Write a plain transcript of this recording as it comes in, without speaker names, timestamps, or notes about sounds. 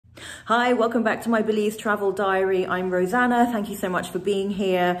Hi, welcome back to my Belize travel diary. I'm Rosanna. Thank you so much for being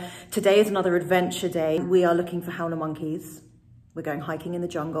here. Today is another adventure day. We are looking for howler monkeys. We're going hiking in the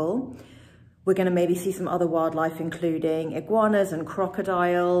jungle. We're going to maybe see some other wildlife, including iguanas and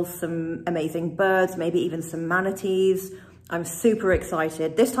crocodiles, some amazing birds, maybe even some manatees. I'm super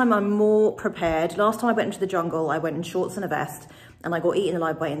excited. This time I'm more prepared. Last time I went into the jungle, I went in shorts and a vest and I got eaten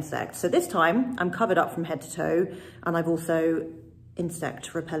alive by insects. So this time I'm covered up from head to toe, and I've also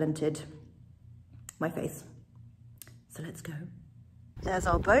insect repellented my face. So let's go. There's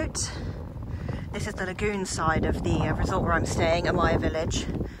our boat. This is the lagoon side of the resort where I'm staying, Amaya Village.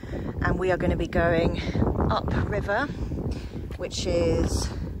 And we are going to be going upriver, which is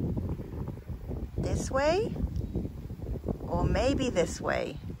this way, or maybe this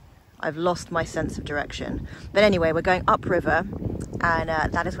way. I've lost my sense of direction. But anyway, we're going upriver, and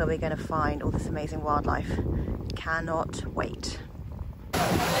that is where we're going to find all this amazing wildlife. Cannot wait.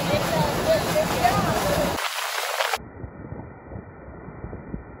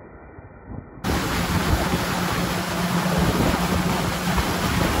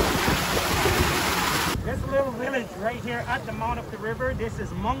 This little village right here at the mouth of the river, this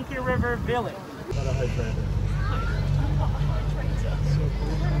is Monkey River Village.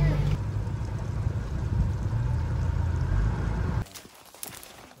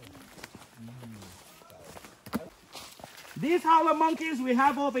 These howler monkeys we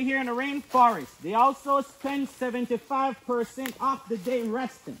have over here in the rainforest, they also spend 75% of the day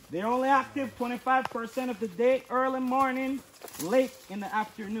resting. They're only active 25% of the day, early morning, late in the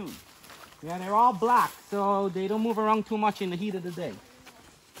afternoon. Yeah, they're all black, so they don't move around too much in the heat of the day.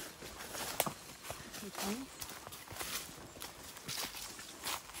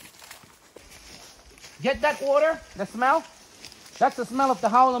 Get that water? The smell? That's the smell of the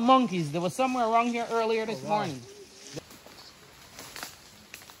howler monkeys. They were somewhere around here earlier this morning.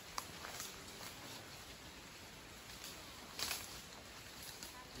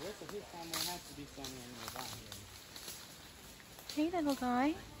 Hey, little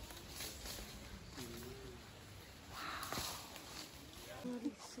guy.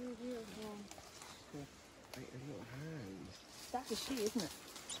 That's a she, isn't it?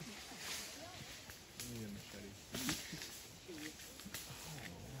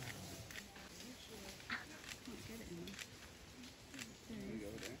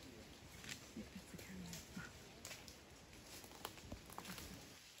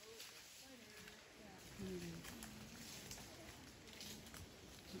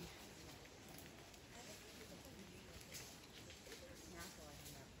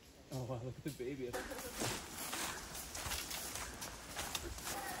 Oh wow, look at the baby.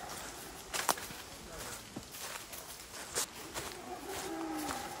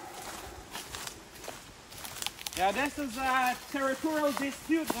 Yeah, this is a territorial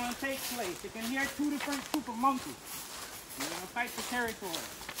dispute going to take place. You can hear two different groups of monkeys. They're going to fight for territory.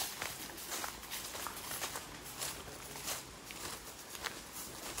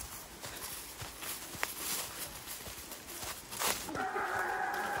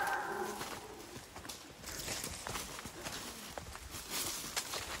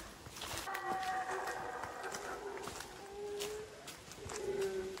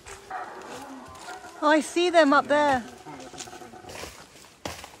 Oh, I see them up there.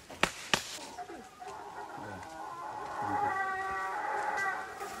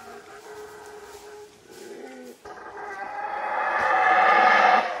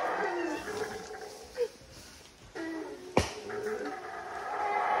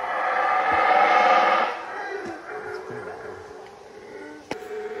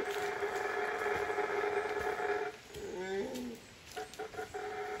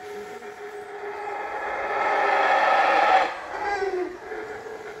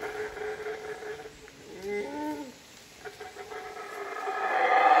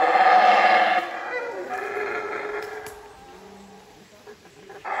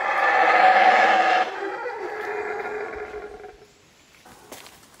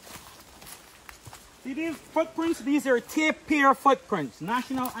 See these footprints? These are tapir footprints,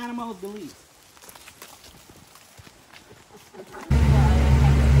 national animal of Belize.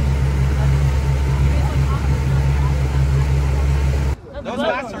 Those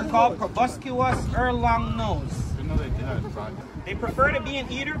bats are called proboscis or long nose. They prefer to be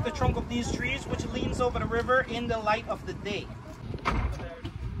in either of the trunk of these trees, which leans over the river in the light of the day.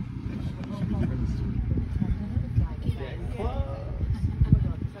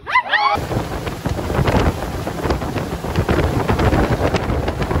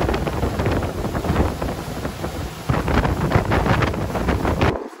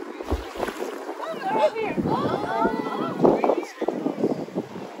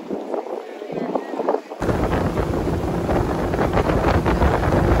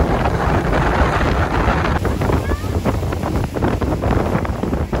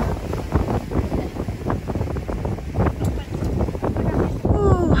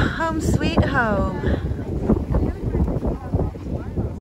 home.